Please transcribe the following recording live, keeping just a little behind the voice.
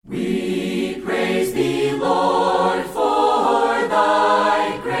Praise thee, Lord, for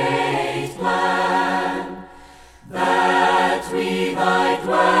thy great plan, that we thy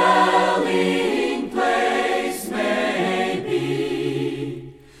dwelling place may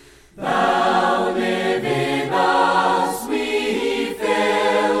be. Thou live in us, we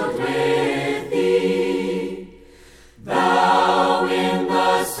filled with thee. Thou in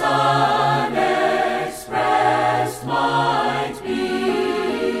the Son expressed might be.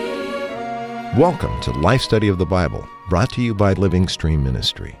 Welcome to Life Study of the Bible, brought to you by Living Stream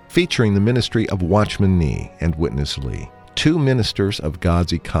Ministry, featuring the ministry of Watchman Nee and Witness Lee, two ministers of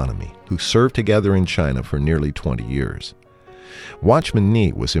God's economy who served together in China for nearly 20 years. Watchman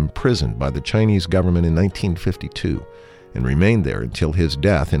Nee was imprisoned by the Chinese government in 1952 and remained there until his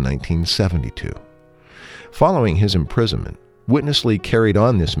death in 1972. Following his imprisonment, Witness Lee carried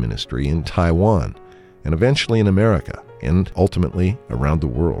on this ministry in Taiwan and eventually in America and ultimately around the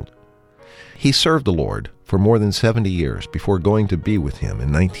world. He served the Lord for more than 70 years before going to be with him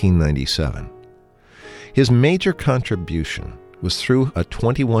in 1997. His major contribution was through a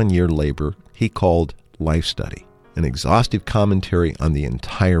 21-year labor he called Life Study, an exhaustive commentary on the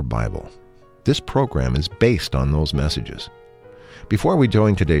entire Bible. This program is based on those messages. Before we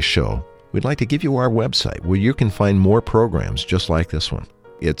join today's show, we'd like to give you our website where you can find more programs just like this one.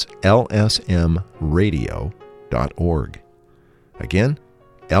 It's lsmradio.org. Again,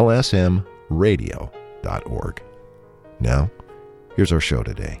 lsmradio.org. Now, here's our show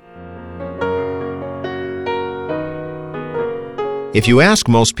today. If you ask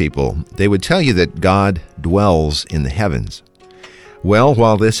most people, they would tell you that God dwells in the heavens. Well,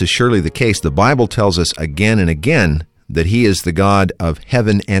 while this is surely the case, the Bible tells us again and again that He is the God of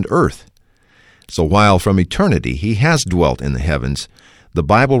heaven and earth. So while from eternity He has dwelt in the heavens, the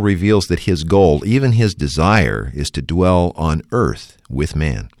Bible reveals that His goal, even His desire, is to dwell on earth with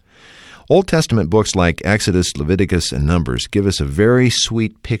man. Old Testament books like Exodus, Leviticus, and Numbers give us a very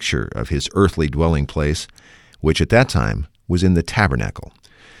sweet picture of His earthly dwelling place, which at that time was in the tabernacle.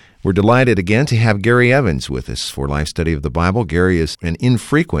 We're delighted again to have Gary Evans with us for Life Study of the Bible. Gary is an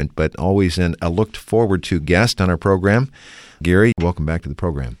infrequent but always a looked-forward-to guest on our program. Gary, welcome back to the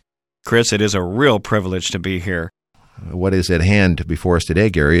program. Chris, it is a real privilege to be here. What is at hand before us today,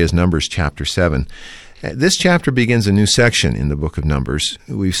 Gary, is Numbers chapter 7. This chapter begins a new section in the book of Numbers.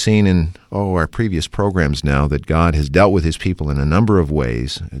 We've seen in our previous programs now that God has dealt with His people in a number of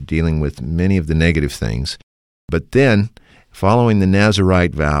ways, dealing with many of the negative things. But then, following the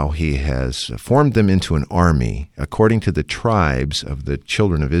Nazirite vow, He has formed them into an army according to the tribes of the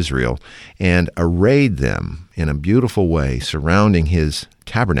children of Israel and arrayed them in a beautiful way surrounding His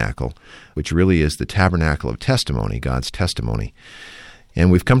tabernacle, which really is the tabernacle of testimony, God's testimony. And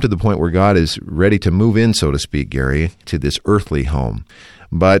we've come to the point where God is ready to move in, so to speak, Gary, to this earthly home.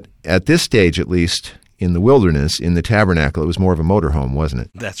 But at this stage, at least, in the wilderness, in the tabernacle, it was more of a motorhome, wasn't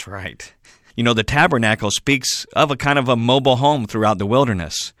it? That's right. You know, the tabernacle speaks of a kind of a mobile home throughout the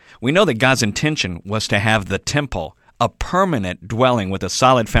wilderness. We know that God's intention was to have the temple, a permanent dwelling with a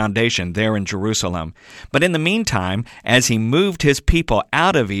solid foundation there in Jerusalem. But in the meantime, as He moved His people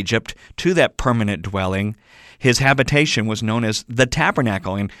out of Egypt to that permanent dwelling, His habitation was known as the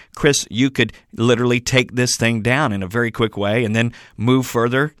tabernacle. And Chris, you could literally take this thing down in a very quick way and then move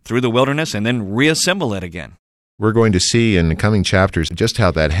further through the wilderness and then reassemble it again. We're going to see in the coming chapters just how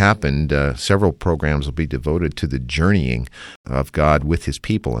that happened. Several programs will be devoted to the journeying of God with His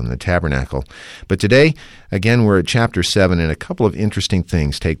people in the tabernacle. But today, again, we're at chapter 7, and a couple of interesting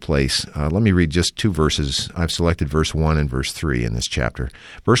things take place. Let me read just two verses. I've selected verse 1 and verse 3 in this chapter.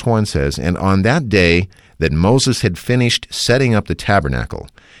 Verse 1 says, "And on that day that Moses had finished setting up the tabernacle,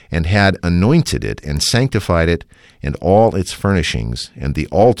 and had anointed it and sanctified it, and all its furnishings, and the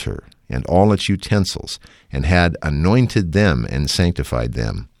altar, and all its utensils, and had anointed them and sanctified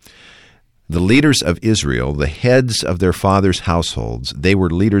them. The leaders of Israel, the heads of their fathers' households, they were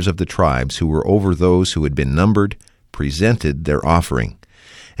leaders of the tribes who were over those who had been numbered, presented their offering.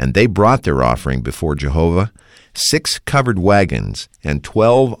 And they brought their offering before Jehovah, 6 covered wagons and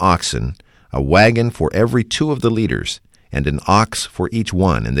 12 oxen, a wagon for every 2 of the leaders, and an ox for each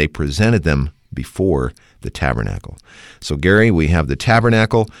one, and they presented them before the tabernacle." So, Gary, we have the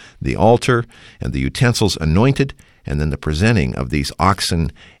tabernacle, the altar, and the utensils anointed, and then the presenting of these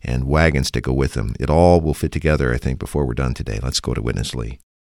oxen and wagons to go with them. It all will fit together, I think, before we're done today. Let's go to Witness Lee.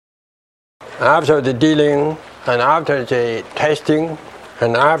 After the dealing, and after the testing,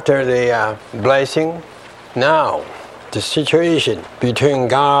 and after the blessing, now the situation between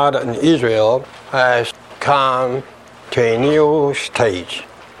God and Israel has come to a new stage.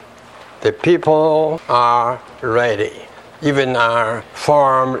 The people are ready. even are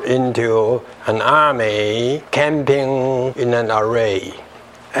formed into an army camping in an array.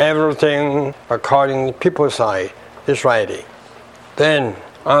 Everything, according to people's side, is ready. Then,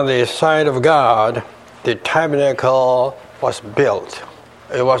 on the side of God, the tabernacle was built.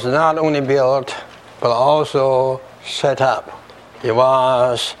 It was not only built, but also set up. It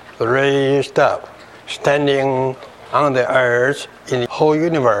was raised up, standing on the earth in the whole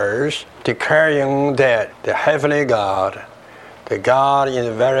universe, declaring that the heavenly God, the God in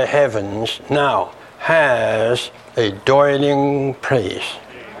the very heavens, now has a dwelling place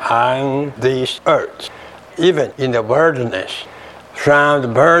on this earth, even in the wilderness. From the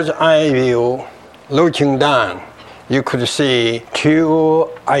bird's eye view, looking down, you could see two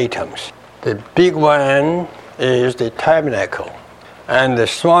items. The big one is the tabernacle, and the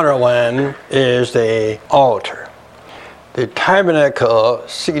smaller one is the altar. The tabernacle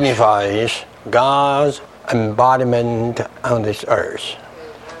signifies God's embodiment on this earth,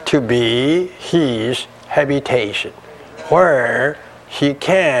 to be His habitation, where He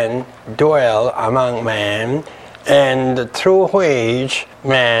can dwell among men, and through which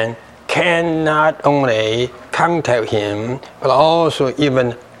man can not only contact Him, but also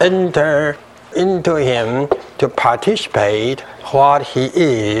even enter into Him to participate what He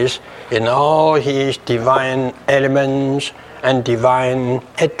is in all His divine elements and divine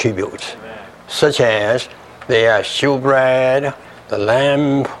attributes, such as the shewbread, the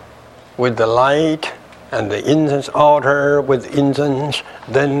lamp with the light, and the incense altar with incense,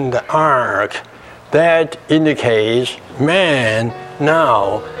 then the ark. That indicates man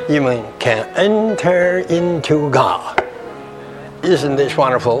now even can enter into God. Isn't this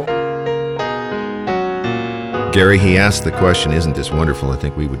wonderful? Gary, he asked the question, isn't this wonderful? I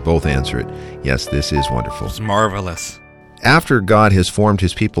think we would both answer it. Yes, this is wonderful. It's marvelous. After God has formed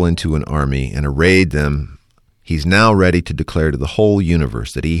His people into an army and arrayed them, He's now ready to declare to the whole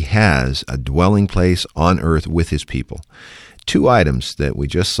universe that He has a dwelling place on earth with His people. Two items that we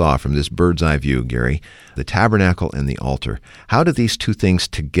just saw from this bird's eye view, Gary, the tabernacle and the altar. How do these two things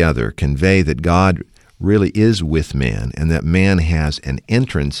together convey that God really is with man and that man has an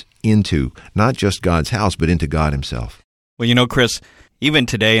entrance into not just God's house, but into God Himself? Well, you know, Chris, even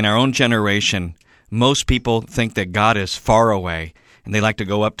today in our own generation, most people think that God is far away, and they like to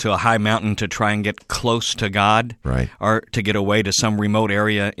go up to a high mountain to try and get close to God, right, or to get away to some remote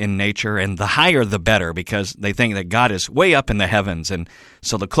area in nature. And the higher, the better, because they think that God is way up in the heavens. And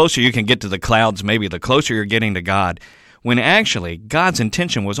so the closer you can get to the clouds, maybe the closer you're getting to God, when actually God's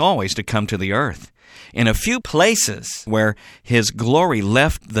intention was always to come to the earth. In a few places where His glory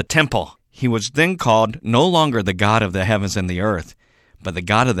left the temple, He was then called no longer the God of the heavens and the earth, but the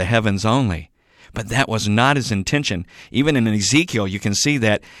God of the heavens only. But that was not His intention. Even in Ezekiel, you can see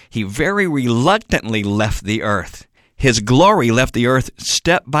that He very reluctantly left the earth. His glory left the earth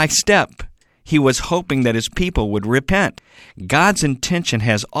step by step. He was hoping that His people would repent. God's intention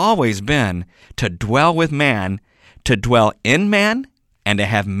has always been to dwell with man, to dwell in man, and to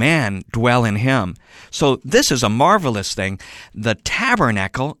have man dwell in Him. So this is a marvelous thing. The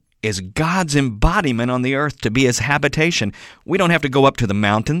tabernacle is God's embodiment on the earth to be His habitation. We don't have to go up to the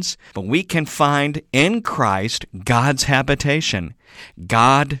mountains, but we can find in Christ God's habitation.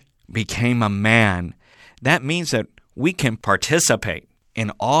 God became a man. That means that we can participate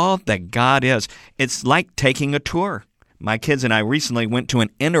in all that God is. It's like taking a tour. My kids and I recently went to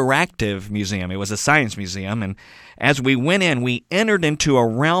an interactive museum. It was a science museum, and as we went in, we entered into a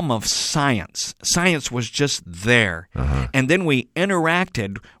realm of science. Science was just there. And then we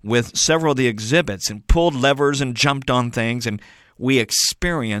interacted with several of the exhibits and pulled levers and jumped on things, and we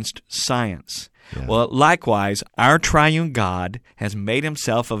experienced science. Yeah. Well, likewise, our triune God has made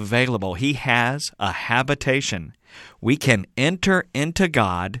Himself available. He has a habitation. We can enter into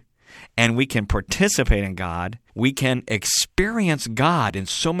God, and we can participate in God. We can experience God in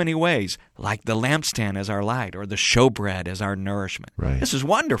so many ways, like the lampstand as our light or the showbread as our nourishment. Right. This is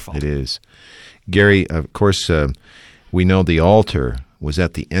wonderful. It is. Gary, of course, we know the altar was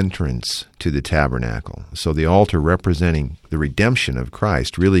at the entrance to the tabernacle. So the altar representing the redemption of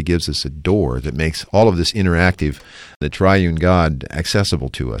Christ really gives us a door that makes all of this interactive, the triune God, accessible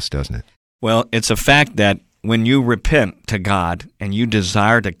to us, doesn't it? Well, it's a fact that when you repent to God and you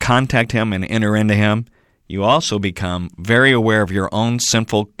desire to contact Him and enter into Him, you also become very aware of your own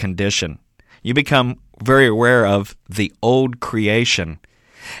sinful condition. You become very aware of the old creation.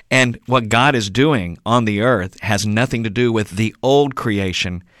 And what God is doing on the earth has nothing to do with the old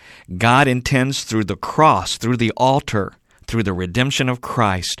creation. God intends through the cross, through the altar, through the redemption of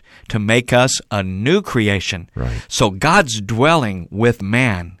Christ, to make us a new creation. Right. So God's dwelling with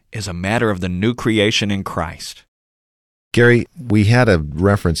man is a matter of the new creation in Christ. Gary, we had a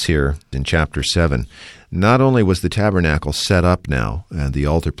reference here in chapter 7. Not only was the tabernacle set up now and the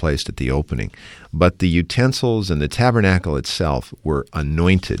altar placed at the opening, but the utensils and the tabernacle itself were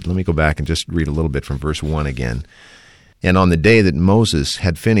anointed. Let me go back and just read a little bit from verse 1 again. And on the day that Moses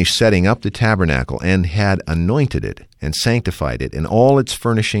had finished setting up the tabernacle and had anointed it and sanctified it and all its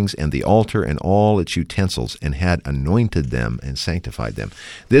furnishings and the altar and all its utensils and had anointed them and sanctified them.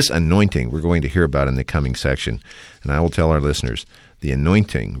 This anointing we're going to hear about in the coming section. And I will tell our listeners, the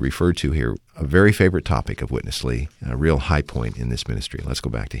anointing referred to here, a very favorite topic of Witness Lee, a real high point in this ministry. Let's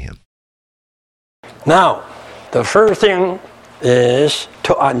go back to him. Now, the first thing is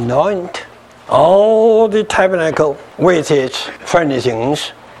to anoint all the tabernacle with its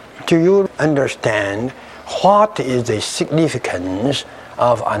furnishings. Do you understand what is the significance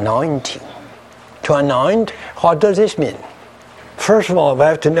of anointing? To anoint, what does this mean? First of all, we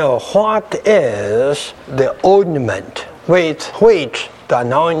have to know what is the ointment with which the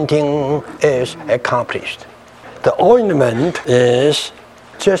anointing is accomplished. The ointment is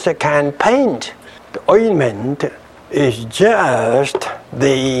just a can paint. The ointment is just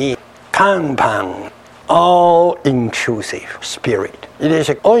the compound, all-inclusive spirit. It is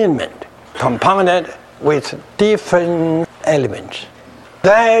an ointment compounded with different elements.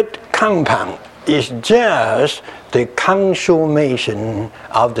 That compound is just the consummation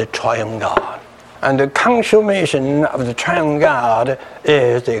of the triune God. And the consummation of the triune God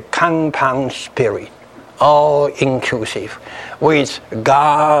is the compound spirit, all-inclusive, with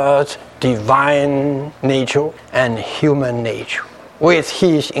God's divine nature and human nature, with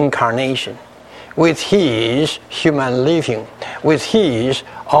His incarnation, with His human living, with His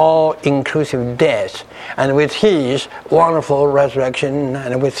all-inclusive death, and with His wonderful resurrection,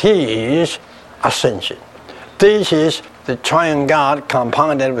 and with His ascension. This is the triune God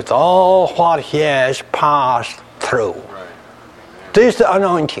compounded with all what He has passed through. This is the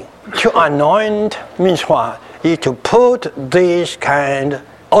anointing. To anoint means what? Is to put this kind of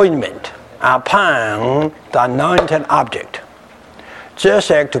ointment upon the anointed object. Just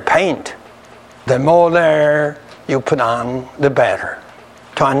like to paint, the more there you put on, the better.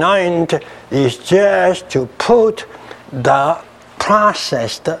 To anoint is just to put the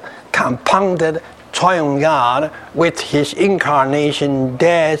processed, compounded triune God with His incarnation,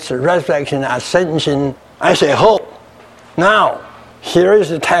 death, resurrection, ascension as a whole. Now, here is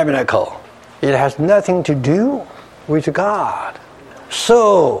the tabernacle. It has nothing to do with God.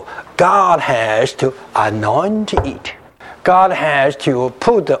 So, God has to anoint it. God has to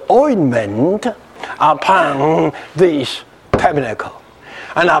put the ointment upon this tabernacle.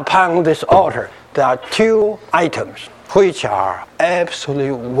 And upon this altar, there are two items which are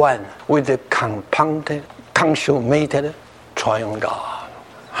absolutely one with the compounded, consummated triune God.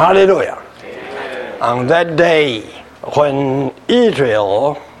 Hallelujah. Amen. On that day, when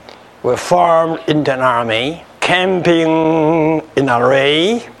Israel were formed into an army, camping in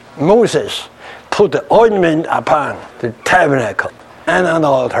array, Moses put the ointment upon the tabernacle and on the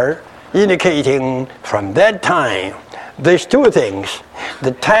altar, indicating from that time, these two things,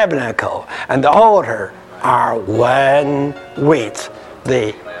 the tabernacle and the altar, are one with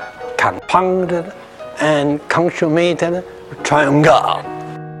the compounded and consummated triune God.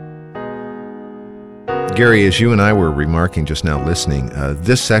 Gary, as you and I were remarking just now listening,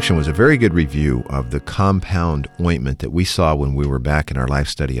 this section was a very good review of the compound ointment that we saw when we were back in our life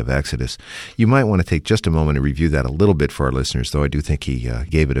study of Exodus. You might want to take just a moment and review that a little bit for our listeners, though I do think he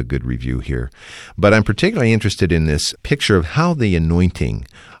gave it a good review here. But I'm particularly interested in this picture of how the anointing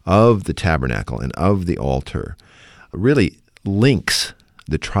of the tabernacle and of the altar really links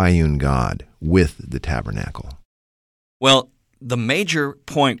the triune God with the tabernacle. Well, the major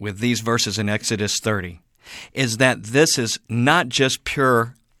point with these verses in Exodus 30 is that this is not just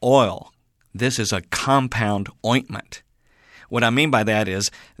pure oil. This is a compound ointment. What I mean by that is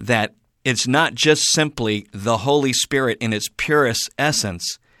that it's not just simply the Holy Spirit in its purest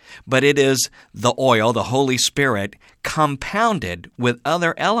essence, but it is the oil, the Holy Spirit, compounded with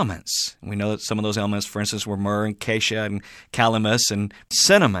other elements. We know that some of those elements, for instance, were myrrh and cassia and calamus and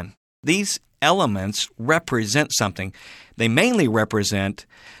cinnamon. These elements represent something. They mainly represent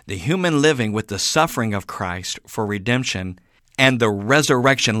the human living with the suffering of Christ for redemption and the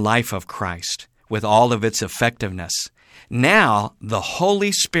resurrection life of Christ with all of its effectiveness. Now, the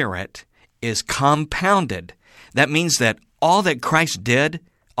Holy Spirit is compounded. That means that all that Christ did,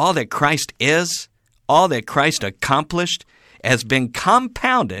 all that Christ is, all that Christ accomplished has been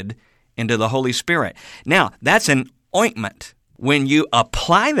compounded into the Holy Spirit. Now, that's an ointment. When you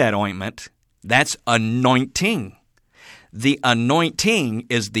apply that ointment, that's anointing. The anointing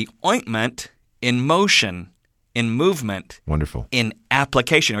is the ointment in motion. in movement, Wonderful. in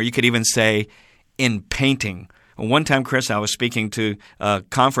application, or you could even say in painting. One time, Chris, I was speaking to a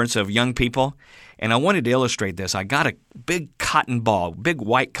conference of young people, and I wanted to illustrate this. I got a big cotton ball, big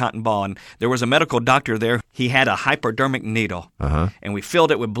white cotton ball, and there was a medical doctor there. He had a hypodermic needle, and we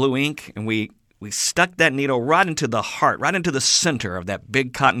filled it with blue ink, and we stuck that needle right into the heart, right into the center of that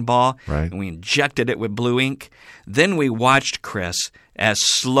big cotton ball, Right. and we injected it with blue ink. Then we watched, Chris, as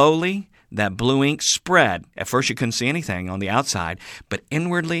slowly that blue ink spread. At first you couldn't see anything on the outside, but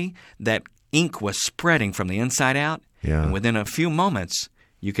inwardly that ink was spreading from the inside out. Yeah. And within a few moments,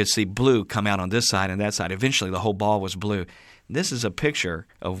 you could see blue come out on this side and that side. Eventually the whole ball was blue. This is a picture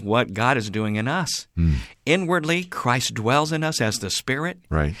of what God is doing in us. Inwardly, Christ dwells in us as the Spirit.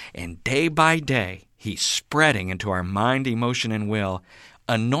 Right. And day by day, He's spreading into our mind, emotion, and will,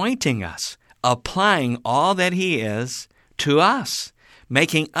 anointing us, applying all that He is to us,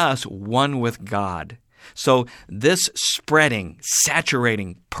 making us one with God. So this spreading,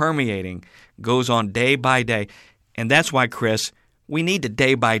 saturating, permeating goes on day by day. And that's why, Chris, we need to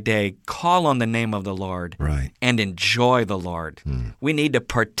day by day call on the name of the Lord Right. and enjoy the Lord. We need to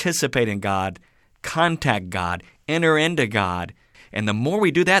participate in God, contact God, enter into God. And the more we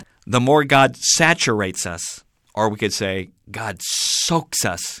do that, the more God saturates us. Or we could say, God soaks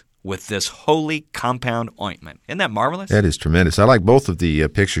us with this holy compound ointment. Isn't that marvelous? That is tremendous. I like both of the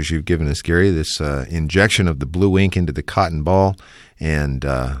pictures you've given us, Gary, this injection of the blue ink into the cotton ball and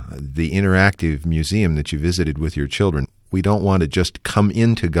the interactive museum that you visited with your children. We don't want to just come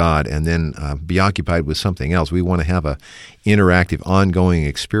into God and then be occupied with something else. We want to have a interactive, ongoing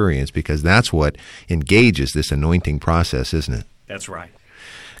experience because that's what engages this anointing process, isn't it? That's right.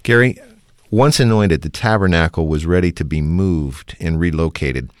 Gary, once anointed, the tabernacle was ready to be moved and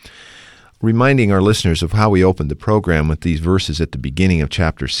relocated. Reminding our listeners of how we opened the program with these verses at the beginning of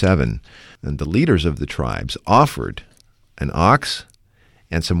chapter 7, and the leaders of the tribes offered an ox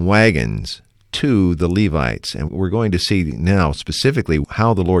and some wagons to the Levites. And we're going to see now specifically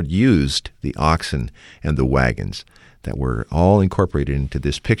how the Lord used the oxen and the wagons that were all incorporated into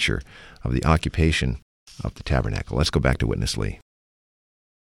this picture of the occupation of the tabernacle. Let's go back to Witness Lee.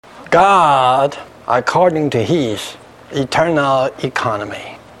 God, according to His eternal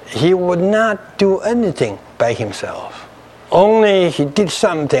economy, He would not do anything by Himself. Only He did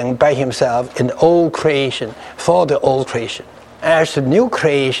something by Himself in the old creation, for the old creation. As the new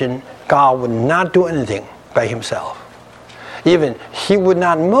creation, God would not do anything by Himself. Even He would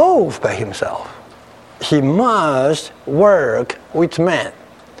not move by Himself. He must work with man.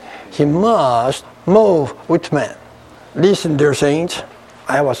 He must move with man. Listen, dear saints,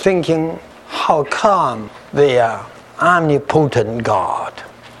 I was thinking, how come the omnipotent God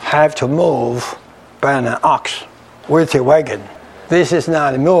have to move by an ox with a wagon? This is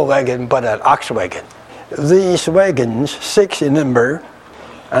not a mule wagon, but an ox wagon. These wagons, 6 in number,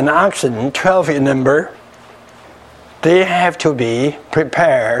 and oxen, 12 in number, they have to be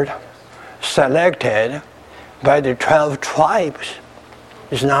prepared, selected by the 12 tribes.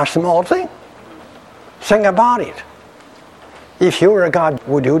 It's not a small thing. Think about it. If you were God,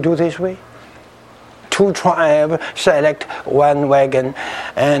 would you do this way? 2 tribes select 1 wagon,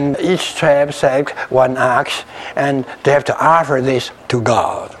 and each tribe select 1 ox, and they have to offer this to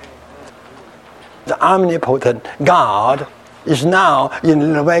God. The omnipotent God is now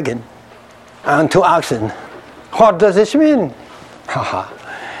in the wagon and 2 oxen. What does this mean?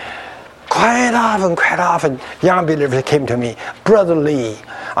 Quite often, young believers came to me, Brother Lee,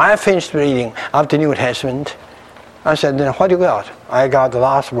 I finished reading of the New Testament. I said, then what do you got? I got the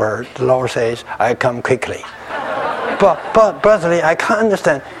last word. The Lord says, I come quickly. but Brother Lee, I can't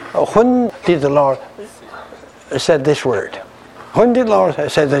understand. When did the Lord said this word? When did the Lord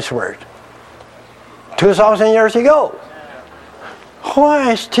say this word? 2,000 years ago.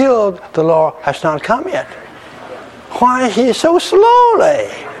 Why still the Lord has not come yet? Why He so slowly?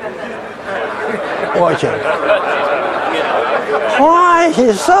 Watch it. Why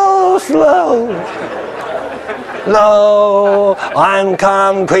He's so slow? Lo, I'm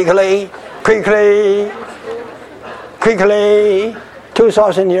come quickly, quickly, quickly.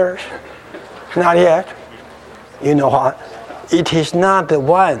 2,000 years. Not yet. You know what? It is not the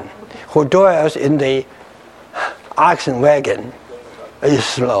one who dwells in the oxen wagon is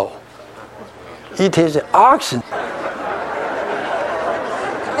slow. It is the oxen.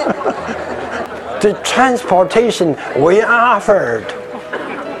 The transportation we offered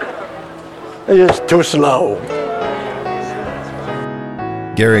is too slow.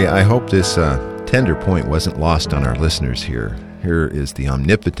 Gary, I hope this tender point wasn't lost on our listeners here. Here is the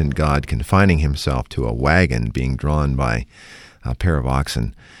omnipotent God confining Himself to a wagon being drawn by a pair of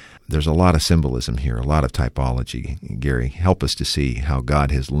oxen. There's a lot of symbolism here, a lot of typology. Gary, help us to see how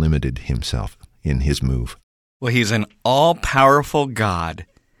God has limited himself in his move. Well, he's an all-powerful God,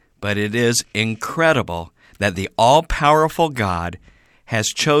 but it is incredible that the all-powerful God has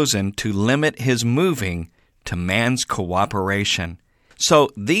chosen to limit his moving to man's cooperation. So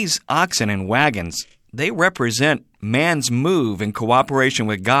these oxen and wagons, they represent man's move in cooperation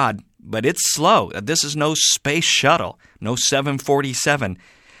with God, but it's slow. This is no space shuttle, no 747.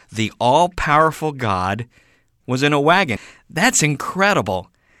 The all-powerful God was in a wagon. That's incredible.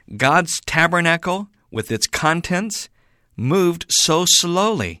 God's tabernacle, with its contents, moved so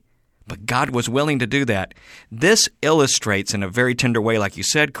slowly, but God was willing to do that. This illustrates in a very tender way, like you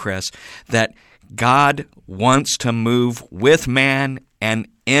said, Chris, that God wants to move with man and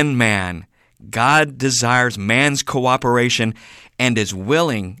in man. God desires man's cooperation and is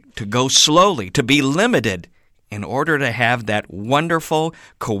willing to go slowly, to be limited, in order to have that wonderful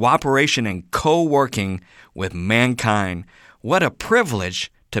cooperation and co-working with mankind. What a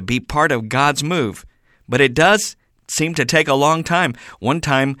privilege to be part of God's move. But it does seem to take a long time. One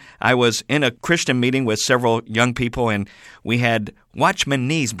time I was in a Christian meeting with several young people, and we had Watchman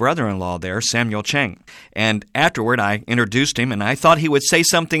Nee's brother-in-law there, Samuel Cheng. And afterward I introduced him, and I thought he would say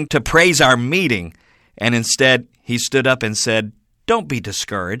something to praise our meeting. And instead he stood up and said, "Don't be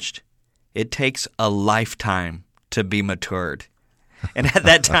discouraged. It takes a lifetime to be matured." And at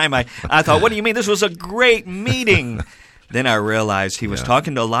that time I thought, what do you mean? This was a great meeting. Then I realized he was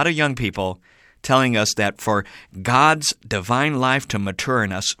talking to a lot of young people, telling us that for God's divine life to mature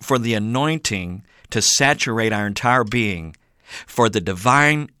in us, for the anointing to saturate our entire being, for the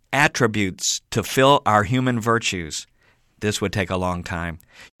divine attributes to fill our human virtues, this would take a long time.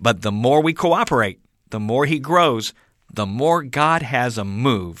 But the more we cooperate, the more he grows, the more God has a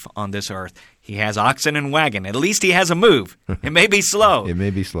move on this earth. He has oxen and wagon. At least he has a move. It may be slow. It may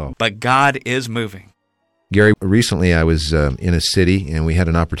be slow. But God is moving. Gary, recently I was in a city, and we had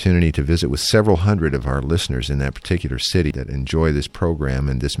an opportunity to visit with several hundred of our listeners in that particular city that enjoy this program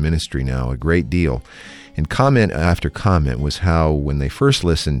and this ministry now a great deal. And comment after comment was how when they first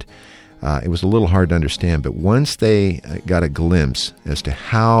listened, it was a little hard to understand, but once they got a glimpse as to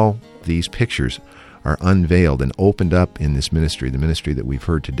how these pictures are unveiled and opened up in this ministry, the ministry that we've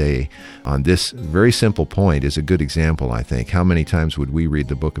heard today on this very simple point is a good example, I think. How many times would we read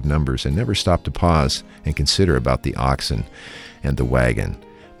the book of Numbers and never stop to pause and consider about the oxen and the wagon?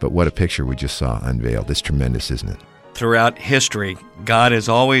 But what a picture we just saw unveiled. It's tremendous, isn't it? Throughout history, God has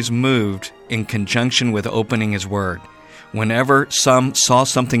always moved in conjunction with opening his word. Whenever some saw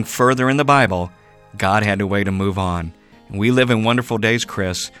something further in the Bible, God had a way to move on. We live in wonderful days,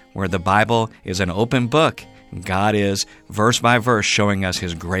 Chris, where the Bible is an open book. God is, verse by verse, showing us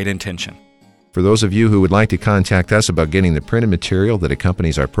his great intention. For those of you who would like to contact us about getting the printed material that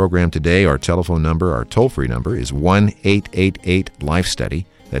accompanies our program today, our telephone number, our toll-free number is 1-888-LIFE-STUDY.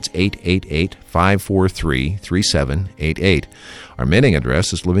 That's 888-543-3788. Our mailing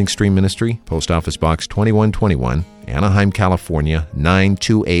address is Living Stream Ministry, Post Office Box 2121, Anaheim, California,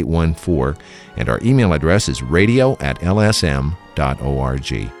 92814. And our email address is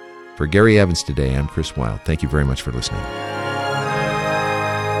radio@lsm.org. For Gary Evans today, I'm Chris Wilde. Thank you very much for listening.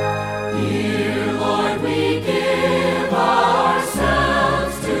 Dear Lord, we give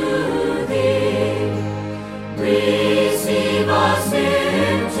ourselves to Thee. Receive us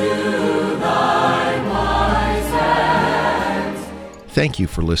into Thy wise hands. Thank you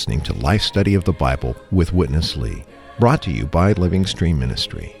for listening to Life Study of the Bible with Witness Lee, brought to you by Living Stream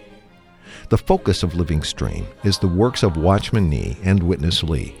Ministry. The focus of Living Stream is the works of Watchman Nee and Witness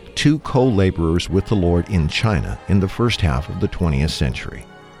Lee, two co-laborers with the Lord in China in the first half of the 20th century.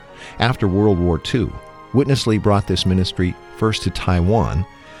 After World War II, Witness Lee brought this ministry first to Taiwan,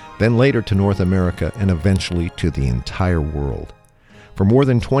 then later to North America, and eventually to the entire world. For more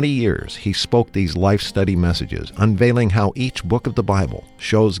than 20 years, he spoke these life study messages, unveiling how each book of the Bible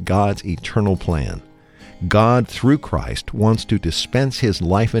shows God's eternal plan. God, through Christ, wants to dispense his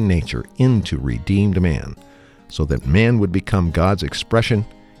life and nature into redeemed man, so that man would become God's expression,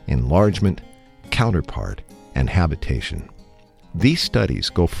 enlargement, counterpart, and habitation. These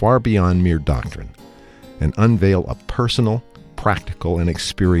studies go far beyond mere doctrine and unveil a personal, practical, and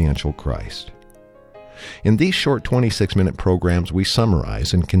experiential Christ. In these short 26-minute programs, we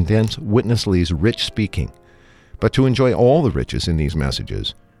summarize and condense Witness Lee's rich speaking. But to enjoy all the riches in these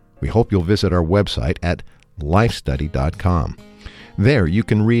messages, we hope you'll visit our website at lifestudy.com. There you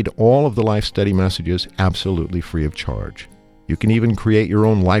can read all of the Life Study messages absolutely free of charge. You can even create your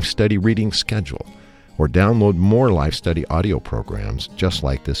own Life Study reading schedule or download more Life Study audio programs just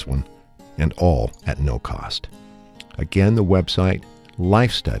like this one, and all at no cost. Again, the website,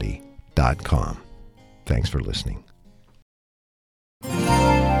 lifestudy.com. Thanks for listening.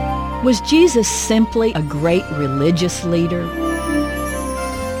 Was Jesus simply a great religious leader?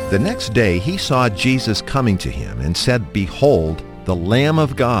 The next day he saw Jesus coming to him and said, "Behold, the Lamb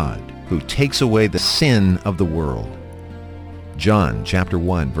of God, who takes away the sin of the world." John chapter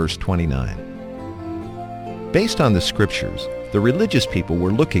 1, verse 29. Based on the scriptures, the religious people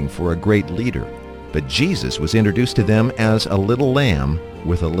were looking for a great leader, but Jesus was introduced to them as a little lamb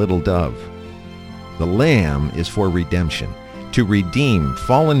with a little dove. The lamb is for redemption, to redeem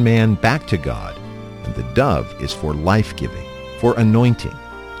fallen man back to God, and the dove is for life-giving, for anointing,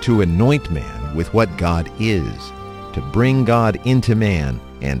 to anoint man with what God is, to bring God into man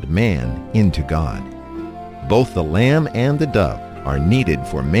and man into God. Both the lamb and the dove are needed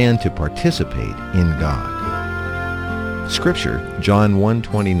for man to participate in God. Scripture, John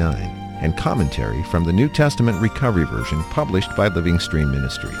 1:29, and commentary from the New Testament Recovery Version published by Living Stream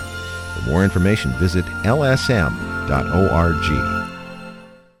Ministry. For more information, visit lsm.org.